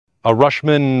a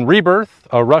Rushmen rebirth,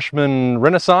 a Rushmen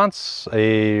renaissance,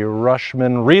 a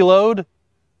Rushmen reload.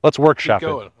 Let's workshop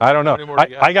it. I don't know.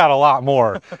 I got a lot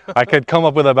more. I could come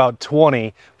up with about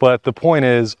 20, but the point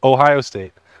is Ohio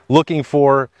State looking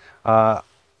for a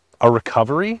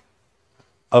recovery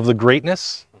of the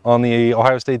greatness on the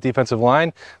Ohio State defensive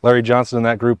line. Larry Johnson and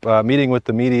that group meeting with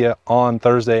the media on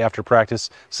Thursday after practice,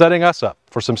 setting us up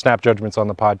for some snap judgments on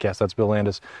the podcast. That's Bill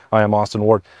Landis. I am Austin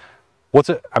Ward.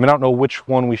 I don't know which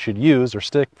one we should use or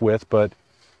stick with, but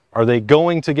are they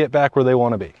going to get back where they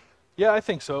want to be? Yeah, I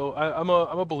think so. I'm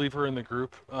a believer in the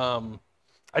group.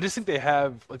 I just think they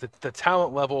have like the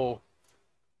talent level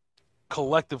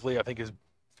collectively. I think is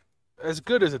as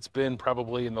good as it's been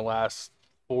probably in the last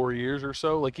 4 years or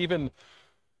so. Like even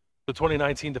the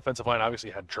 2019 defensive line obviously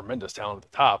had tremendous talent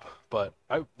at the top, but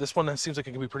this one seems like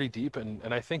it can be pretty deep, and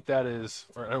I think that is.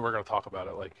 Or we're going to talk about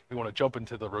it. Like we want to jump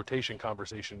into the rotation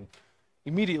conversation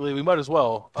immediately. We might as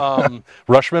well.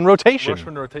 Rushman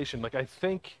rotation. Like I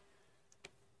think.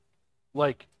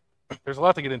 Like, there's a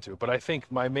lot to get into, but I think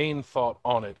my main thought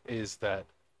on it is that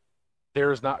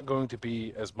there's not going to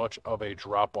be as much of a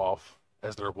drop-off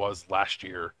as there was last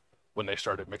year when they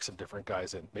started mixing different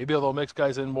guys in. Maybe they'll mix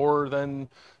guys in more than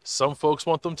some folks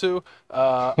want them to,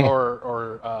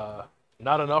 or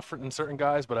not enough in certain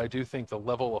guys, but I do think the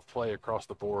level of play across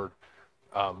the board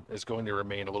is going to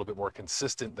remain a little bit more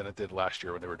consistent than it did last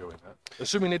year when they were doing that,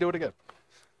 assuming they do it again.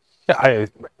 Yeah, I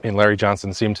mean, Larry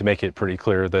Johnson seemed to make it pretty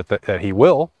clear that he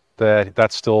will.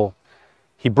 That's still,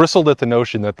 he bristled at the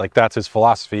notion that like that's his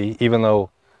philosophy, even though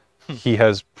he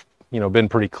has, been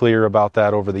pretty clear about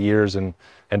that over the years and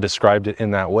described it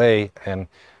in that way. And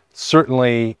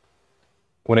certainly,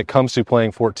 when it comes to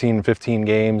playing 14 and 15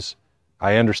 games,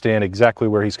 I understand exactly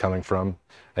where he's coming from,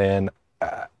 and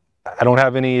I don't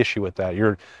have any issue with that.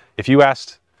 If you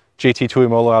asked JT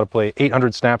Tuimoloau to play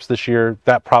 800 snaps this year,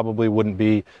 that probably wouldn't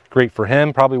be great for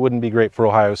him, probably wouldn't be great for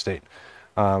Ohio State.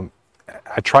 I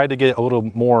tried to get a little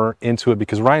more into it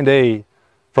because Ryan Day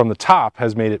from the top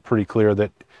has made it pretty clear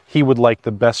that he would like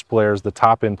the best players, the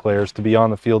top end players, to be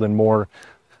on the field in more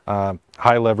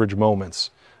high leverage moments.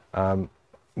 I'm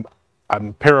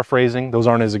paraphrasing, those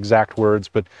aren't his exact words,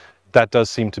 but that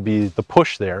does seem to be the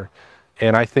push there.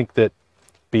 And I think that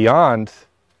beyond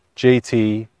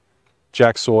JT,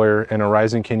 Jack Sawyer, and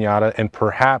Arizin Kenyatta, and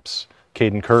perhaps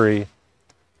Caden Curry,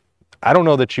 I don't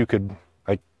know that you could,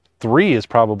 3 is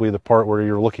probably the part where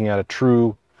you're looking at a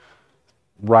true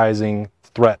rising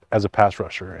threat as a pass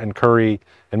rusher. And Curry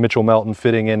and Mitchell Melton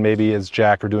fitting in maybe as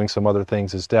Jack or doing some other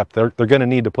things as depth. They're going to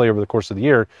need to play over the course of the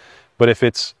year. But if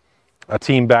it's a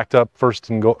team backed up first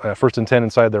and 10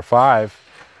 inside their 5,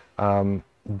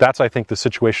 that's, I think, the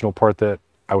situational part that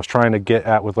I was trying to get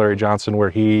at with Larry Johnson, where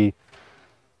he,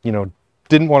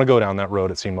 didn't want to go down that road,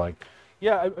 it seemed like.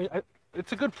 Yeah,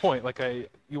 it's a good point.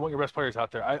 You want your best players out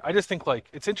there. I just think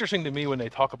it's interesting to me when they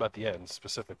talk about the ends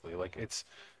specifically. It's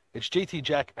JT,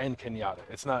 Jack, and Kenyatta.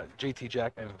 It's not JT,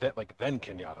 Jack, and then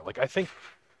Kenyatta. I think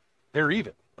they're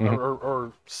even,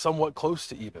 or somewhat close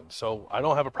to even. So I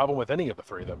don't have a problem with any of the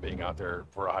 3 of them being out there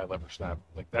for a high leverage snap.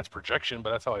 That's projection,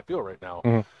 but that's how I feel right now.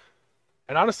 Mm-hmm.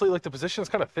 And honestly, the position is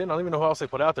kind of thin. I don't even know who else they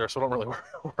put out there, so I don't really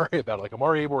worry about it.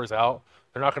 Amari Abor is out.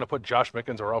 They're not going to put Josh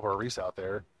Mickens or Alvaro Reese out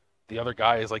there. The other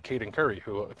guy is Caden Curry,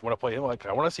 who, if you want to play him,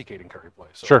 I want to see Caden Curry play.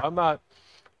 So sure. I'm not,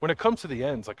 when it comes to the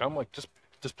ends,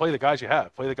 just play the guys you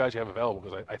have. Play the guys you have available,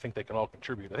 because I think they can all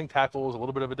contribute. I think tackle is a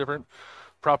little bit of a different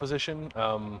proposition.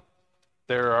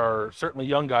 There are certainly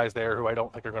young guys there who I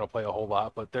don't think are going to play a whole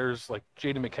lot, but there's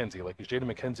Jaden McKenzie. Is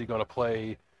Jaden McKenzie going to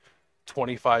play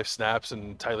 25 snaps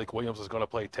and Tyleik Williams is going to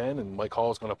play 10 and Mike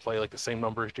Hall is going to play the same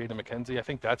number as Jaden McKenzie? I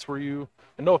think that's where and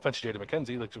no offense to Jaden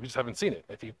McKenzie, we just haven't seen it.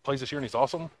 If he plays this year and he's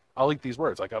awesome, I'll eat these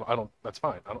words. I don't, that's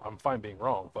fine. I'm fine being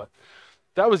wrong, but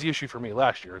that was the issue for me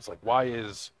last year. It's why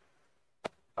is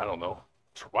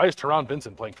Teron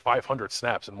Vincent playing 500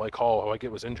 snaps and Mike Hall, who I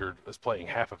get was injured, is playing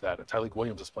half of that, and Tyleik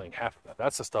Williams is playing half of that?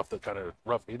 That's the stuff that kind of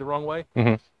rubbed me the wrong way.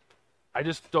 Mm-hmm. I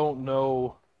just don't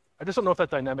know if that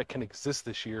dynamic can exist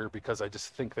this year, because I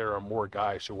just think there are more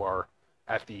guys who are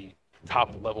at the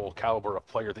top level caliber of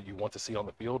player that you want to see on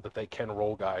the field, that they can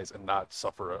roll guys and not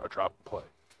suffer a drop in play.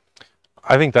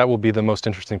 I think that will be the most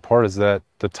interesting part, is that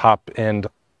the top end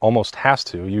almost has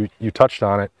to. You touched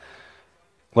on it.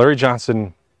 Larry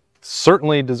Johnson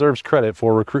certainly deserves credit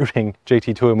for recruiting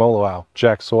JT Tuimoloau,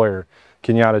 Jack Sawyer,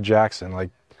 Kenyatta Jackson.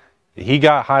 He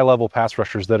got high-level pass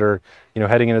rushers that are,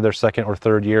 heading into their 2nd or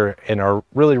 3rd year and are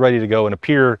really ready to go and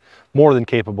appear more than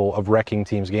capable of wrecking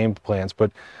teams' game plans.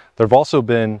 But there have also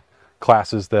been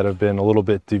classes that have been a little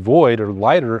bit devoid or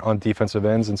lighter on defensive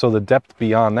ends. And so the depth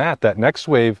beyond that next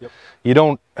wave, you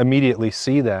don't immediately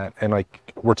see that. And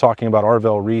like we're talking about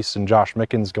Arvell Reese and Josh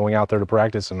Mickens going out there to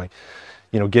practice and like,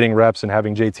 getting reps and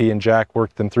having JT and Jack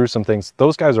work them through some things.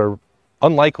 Those guys are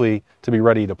unlikely to be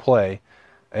ready to play.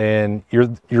 And you're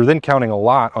then counting a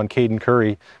lot on Caden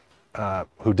Curry,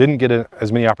 who didn't get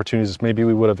as many opportunities as maybe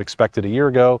we would have expected a year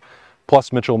ago,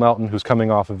 plus Mitchell Melton, who's coming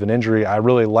off of an injury. I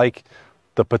really like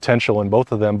the potential in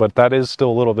both of them, but that is still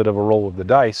a little bit of a roll of the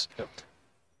dice.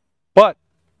 But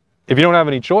if you don't have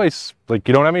any choice, like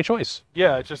you don't have any choice.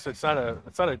 Yeah, it's not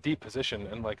a deep position,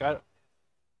 and like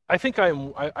I think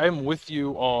I'm with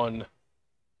you on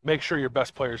make sure your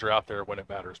best players are out there when it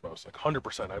matters most. Like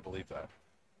 100%, I believe that.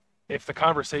 If the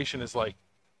conversation is like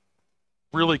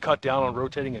really cut down on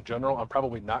rotating in general, I'm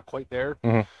probably not quite there.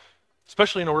 Mm-hmm.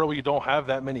 Especially in a world where you don't have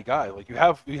that many guys. Like you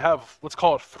have let's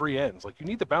call it 3 ends. Like you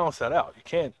need to balance that out. You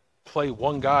can't play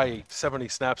one guy 70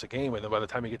 snaps a game and then by the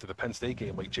time you get to the Penn State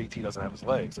game, like JT doesn't have his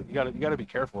legs. Like you got to be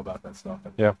careful about that stuff.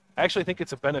 And yeah. I actually think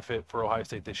it's a benefit for Ohio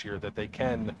State this year that they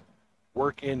can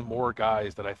work in more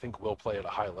guys that I think will play at a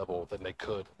high level than they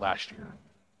could last year.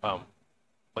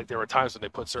 Like there were times when they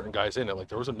put certain guys in it, like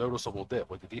there was a noticeable dip.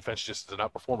 Like the defense just did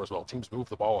not perform as well. Teams move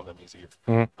the ball on them easier.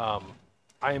 Mm-hmm.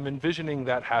 I am envisioning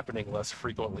that happening less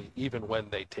frequently, even when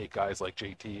they take guys like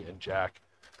JT and Jack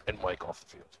and Mike off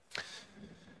the field.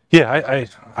 Yeah,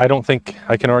 I don't think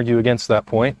I can argue against that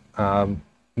point.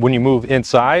 When you move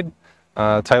inside,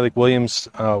 Tyleik Williams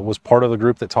was part of the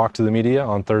group that talked to the media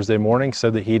on Thursday morning,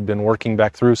 said that he'd been working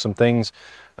back through some things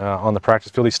on the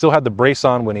practice field. He still had the brace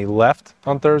on when he left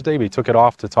on Thursday, but he took it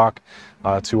off to talk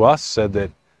to us, said that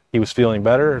he was feeling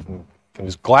better. He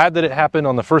was glad that it happened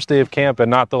on the first day of camp and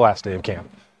not the last day of camp.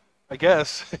 I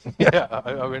guess. Yeah,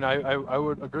 I mean, I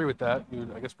would agree with that. You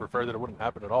would, I guess, prefer that it wouldn't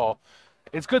happen at all.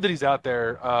 It's good that he's out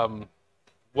there.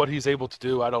 What he's able to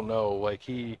do, I don't know. Like,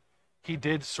 he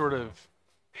did sort of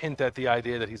hint at the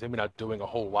idea that he's maybe not doing a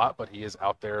whole lot, but he is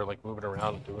out there, like, moving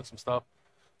around and doing some stuff.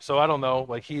 So I don't know.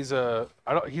 Like, he's the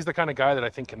kind of guy that I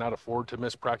think cannot afford to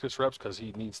miss practice reps because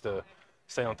he needs to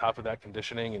stay on top of that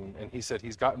conditioning. And he said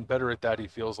he's gotten better at that, he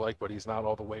feels like, but he's not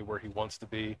all the way where he wants to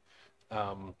be.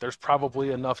 There's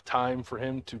probably enough time for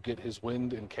him to get his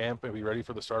wind in camp and be ready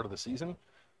for the start of the season,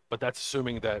 but that's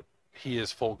assuming that he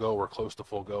is full go or close to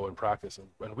full go in practice.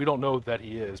 And we don't know that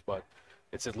he is, but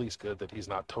it's at least good that he's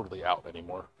not totally out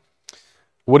anymore.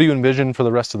 What do you envision for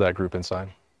the rest of that group inside?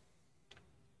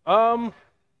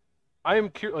 I am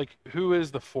curious, like, who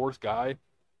is the fourth guy,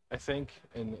 I think?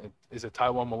 And is it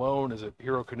Tywone Malone? Is it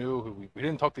Hero Kanu, who we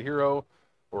didn't talk to Hero?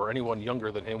 Or anyone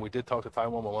younger than him. We did talk to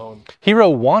Tywone Malone. Hero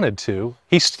wanted to.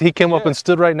 He came up and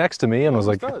stood right next to me and was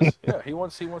like, yeah, he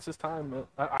wants his time.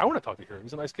 I want to talk to Hero.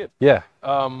 He's a nice kid. Yeah.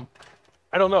 I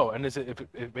don't know. And is it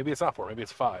maybe it's not 4, maybe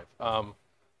it's 5.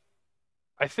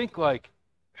 I think, like,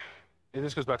 and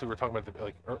this goes back to what we were talking about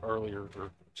like earlier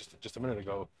or just a minute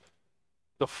ago.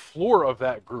 The floor of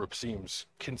that group seems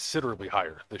considerably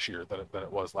higher this year than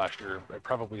it was last year and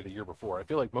probably the year before. I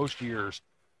feel like most years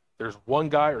there's one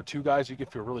guy or two guys you can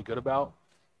feel really good about.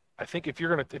 I think if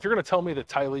you're gonna tell me that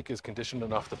Tyleik is conditioned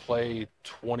enough to play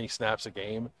 20 snaps a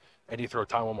game, and you throw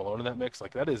Tywone Malone in that mix,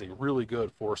 like that is a really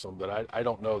good foursome that I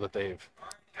don't know that they've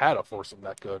had a foursome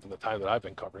that good in the time that I've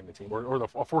been covering the team, or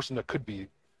a foursome that could be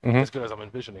as good as I'm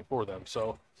envisioning for them.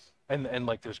 So, and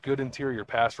like there's good interior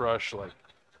pass rush. Like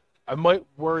I might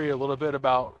worry a little bit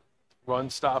about run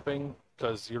stopping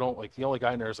because you don't like the only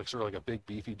guy in there is like sort of like a big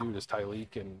beefy dude is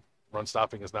Tyleik and run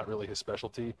stopping is not really his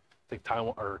specialty. I think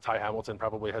Ty Hamilton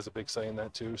probably has a big say in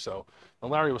that too. So, and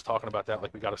Larry was talking about that,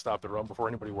 like we got to stop the run before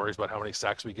anybody worries about how many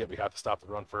sacks we get. We have to stop the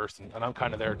run first, and I'm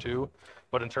kind of there too.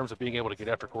 But in terms of being able to get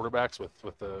after quarterbacks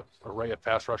with the array of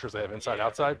pass rushers they have inside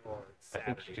outside, I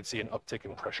think you could see an uptick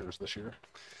in pressures this year.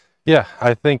 Yeah,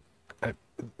 I think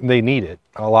they need it.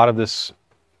 A lot of this,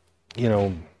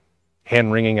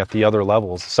 hand wringing at the other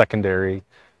levels, secondary.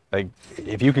 Like,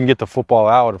 if you can get the football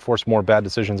out and force more bad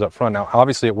decisions up front. Now,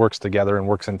 obviously it works together and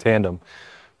works in tandem,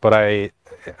 but I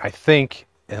think,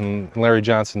 and Larry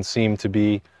Johnson seemed to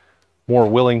be more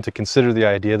willing to consider the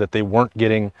idea that they weren't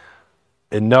getting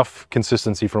enough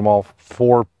consistency from all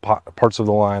 4 parts of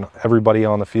the line, everybody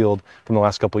on the field from the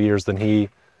last couple of years than he,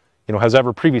 has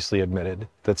ever previously admitted,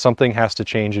 that something has to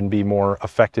change and be more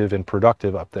effective and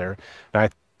productive up there.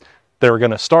 And they're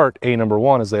going to start number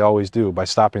 1, as they always do, by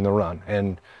stopping the run.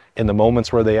 And in the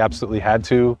moments where they absolutely had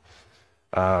to,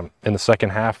 in the second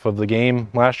half of the game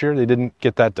last year, they didn't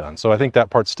get that done. So I think that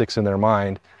part sticks in their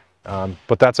mind.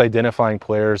 But that's identifying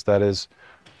players that is,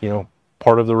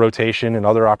 part of the rotation and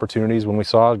other opportunities when we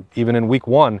saw, even in week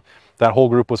 1, that whole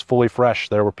group was fully fresh.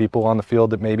 There were people on the field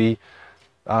that maybe,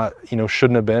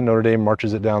 shouldn't have been. Notre Dame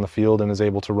marches it down the field and is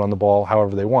able to run the ball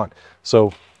however they want.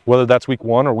 So whether that's week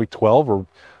 1 or week 12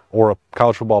 or a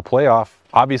college football playoff,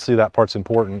 obviously that part's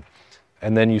important.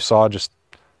 And then you saw just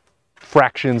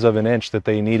fractions of an inch that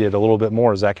they needed a little bit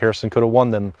more. Zach Harrison could have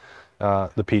won them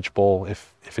the Peach Bowl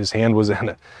if his hand was in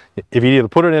it. If he either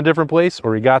put it in a different place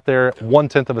or he got there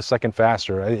 1/10 of a second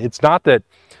faster. It's not that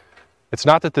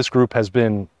this group has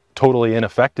been totally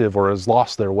ineffective or has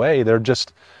lost their way. They're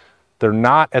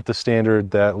not at the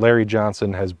standard that Larry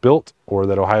Johnson has built or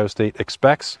that Ohio State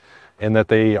expects, and that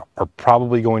they are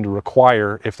probably going to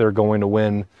require if they're going to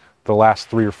win the last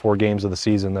 3 or 4 games of the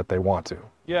season that they want to.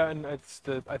 Yeah, and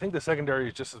I think the secondary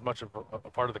is just as much of a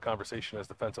part of the conversation as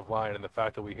defensive line, and the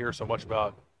fact that we hear so much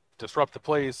about disruptive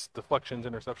plays, deflections,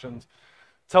 interceptions,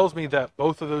 tells me that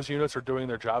both of those units are doing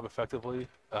their job effectively.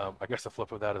 I guess the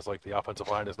flip of that is like the offensive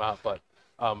line is not, but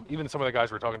even some of the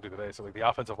guys we're talking to today, so like the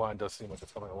offensive line does seem like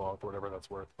it's coming along for whatever that's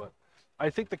worth. But I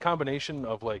think the combination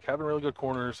of like having really good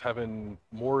corners, having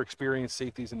more experienced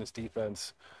safeties in this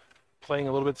defense, playing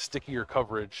a little bit stickier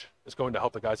coverage is going to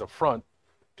help the guys up front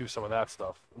do some of that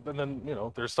stuff. And then,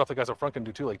 there's stuff the guys up front can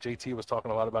do too. Like JT was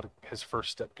talking a lot about his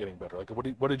first step getting better. Like,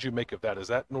 what did you make of that? Is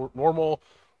that normal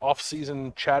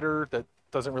off-season chatter that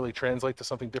doesn't really translate to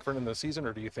something different in the season,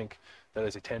 or do you think that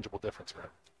is a tangible difference for him?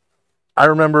 I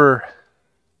remember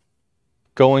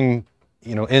going,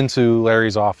 into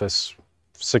Larry's office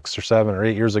 6 or 7 or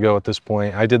 8 years ago at this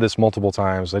point. I did this multiple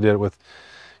times. I did it with,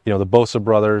 the Bosa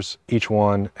brothers, each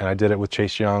one, and I did it with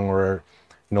Chase Young, where,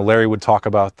 Larry would talk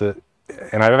about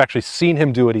and I've actually seen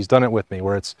him do it. He's done it with me,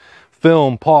 where it's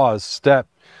film, pause, step,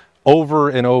 over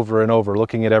and over and over,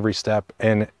 looking at every step.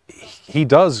 And he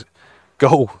does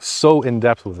go so in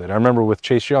depth with it. I remember with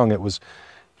Chase Young,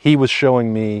 he was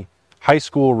showing me high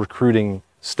school recruiting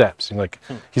steps.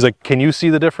 He's like, can you see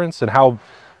the difference and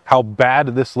how bad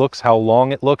this looks, how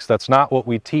long it looks? That's not what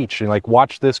we teach. And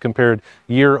watch this compared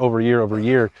year over year over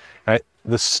year.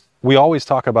 We always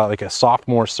talk about like a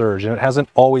sophomore surge, and it hasn't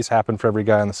always happened for every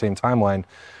guy on the same timeline,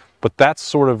 but that's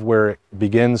sort of where it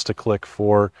begins to click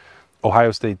for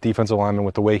Ohio State defensive lineman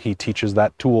with the way he teaches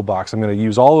that toolbox. I'm going to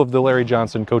use all of the Larry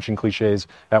Johnson coaching cliches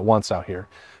at once out here,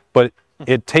 but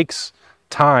it takes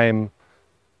time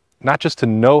not just to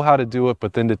know how to do it,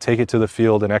 but then to take it to the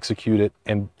field and execute it,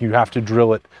 and you have to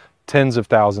drill it tens of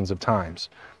thousands of times.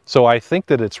 So I think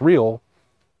that it's real.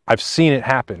 I've seen it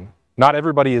happen. Not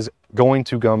everybody is going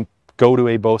to go to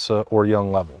a Bosa or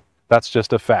Young level. That's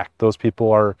just a fact. Those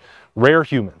people are rare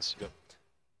humans. Yep.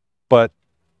 But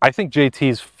I think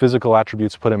JT's physical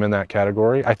attributes put him in that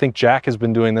category. I think Jack has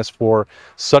been doing this for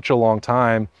such a long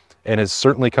time and is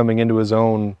certainly coming into his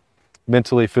own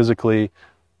mentally, physically,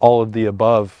 all of the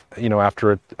above,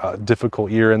 after a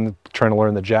difficult year and trying to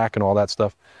learn the Jack and all that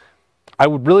stuff. I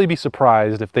would really be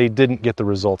surprised if they didn't get the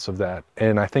results of that.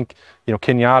 And I think,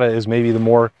 Kenyatta is maybe the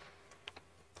more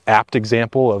apt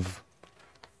example of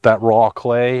that raw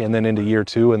clay and then into year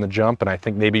 2 and the jump. And I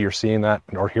think maybe you're seeing that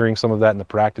or hearing some of that in the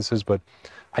practices, but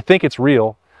I think it's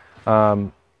real.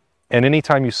 And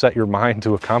anytime you set your mind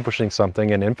to accomplishing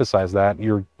something and emphasize that,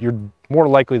 you're more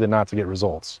likely than not to get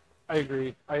results. I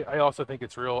agree. I also think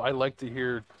it's real. I like to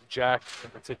hear Jack in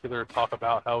particular talk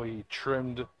about how he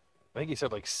trimmed, I think he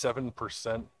said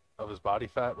 7% of his body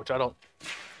fat, which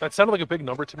that sounded like a big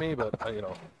number to me, but I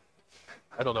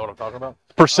don't know what I'm talking about.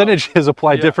 Percentages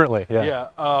apply differently. Yeah.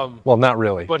 Yeah. Well, not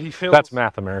really. But that's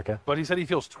Math America. But he said he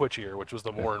feels twitchier, which was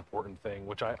the more important thing,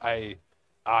 which I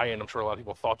and I'm sure a lot of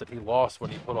people thought that he lost when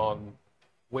he put on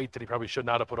weight that he probably should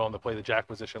not have put on to play the Jack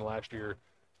position last year.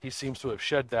 He seems to have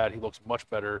shed that. He looks much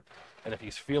better. And if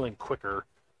he's feeling quicker,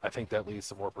 I think that leads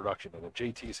to more production. And if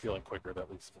JT is feeling quicker,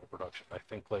 that leads to more production. I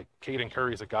think Caden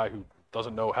Curry is a guy who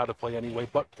doesn't know how to play any way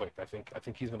but quick. I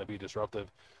think he's going to be disruptive.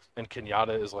 And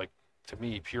Kenyatta is to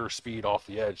me, pure speed off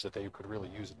the edge that they could really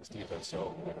use in this defense.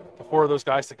 So the 4 of those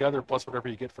guys together, plus whatever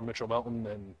you get from Mitchell Melton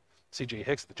and CJ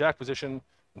Hicks at the Jack position,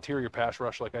 interior pass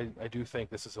rush, I do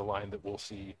think this is a line that we'll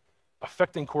see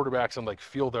affecting quarterbacks and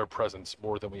feel their presence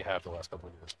more than we have the last couple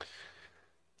of years.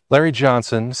 Larry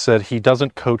Johnson said he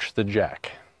doesn't coach the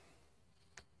Jack.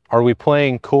 Are we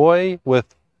playing coy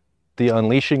with the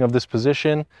unleashing of this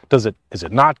position? Is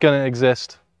it not going to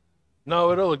exist?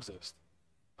 No, it'll exist.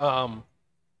 I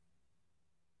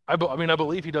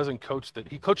believe he doesn't coach that.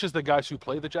 He coaches the guys who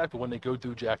play the Jack, but when they go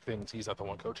do Jack things, he's not the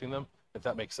one coaching them, if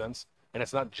that makes sense. And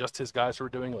it's not just his guys who are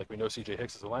doing it. We know CJ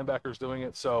Hicks as a linebacker is doing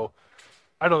it. So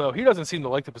I don't know. He doesn't seem to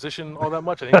like the position all that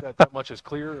much. I think that much is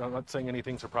clear. I'm not saying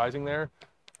anything surprising there.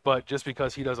 But just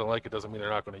because he doesn't like it doesn't mean they're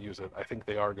not going to use it. I think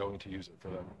they are going to use it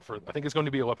for them. I think it's going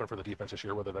to be a weapon for the defense this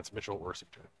year, whether that's Mitchell or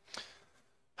CJ.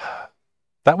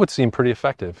 That would seem pretty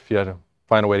effective if you had to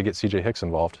find a way to get CJ Hicks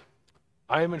involved.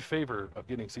 I am in favor of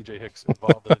getting CJ Hicks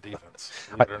involved in the defense,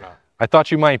 believe it or not. I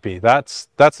thought you might be. That's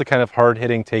the kind of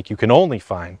hard-hitting take you can only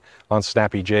find on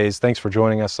Snappy Jays. Thanks for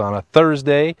joining us on a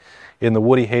Thursday in the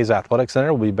Woody Hayes Athletic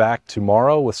Center. We'll be back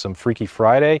tomorrow with some Freaky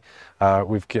Friday.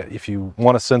 If you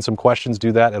want to send some questions,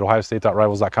 do that at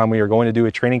ohiostate.rivals.com. We are going to do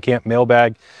a training camp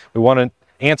mailbag. We want to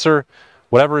answer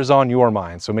whatever is on your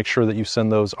mind, so make sure that you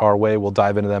send those our way. We'll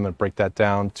dive into them and break that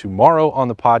down tomorrow on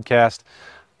the podcast.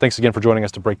 Thanks again for joining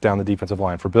us to break down the defensive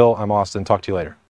line. For Bill, I'm Austin. Talk to you later.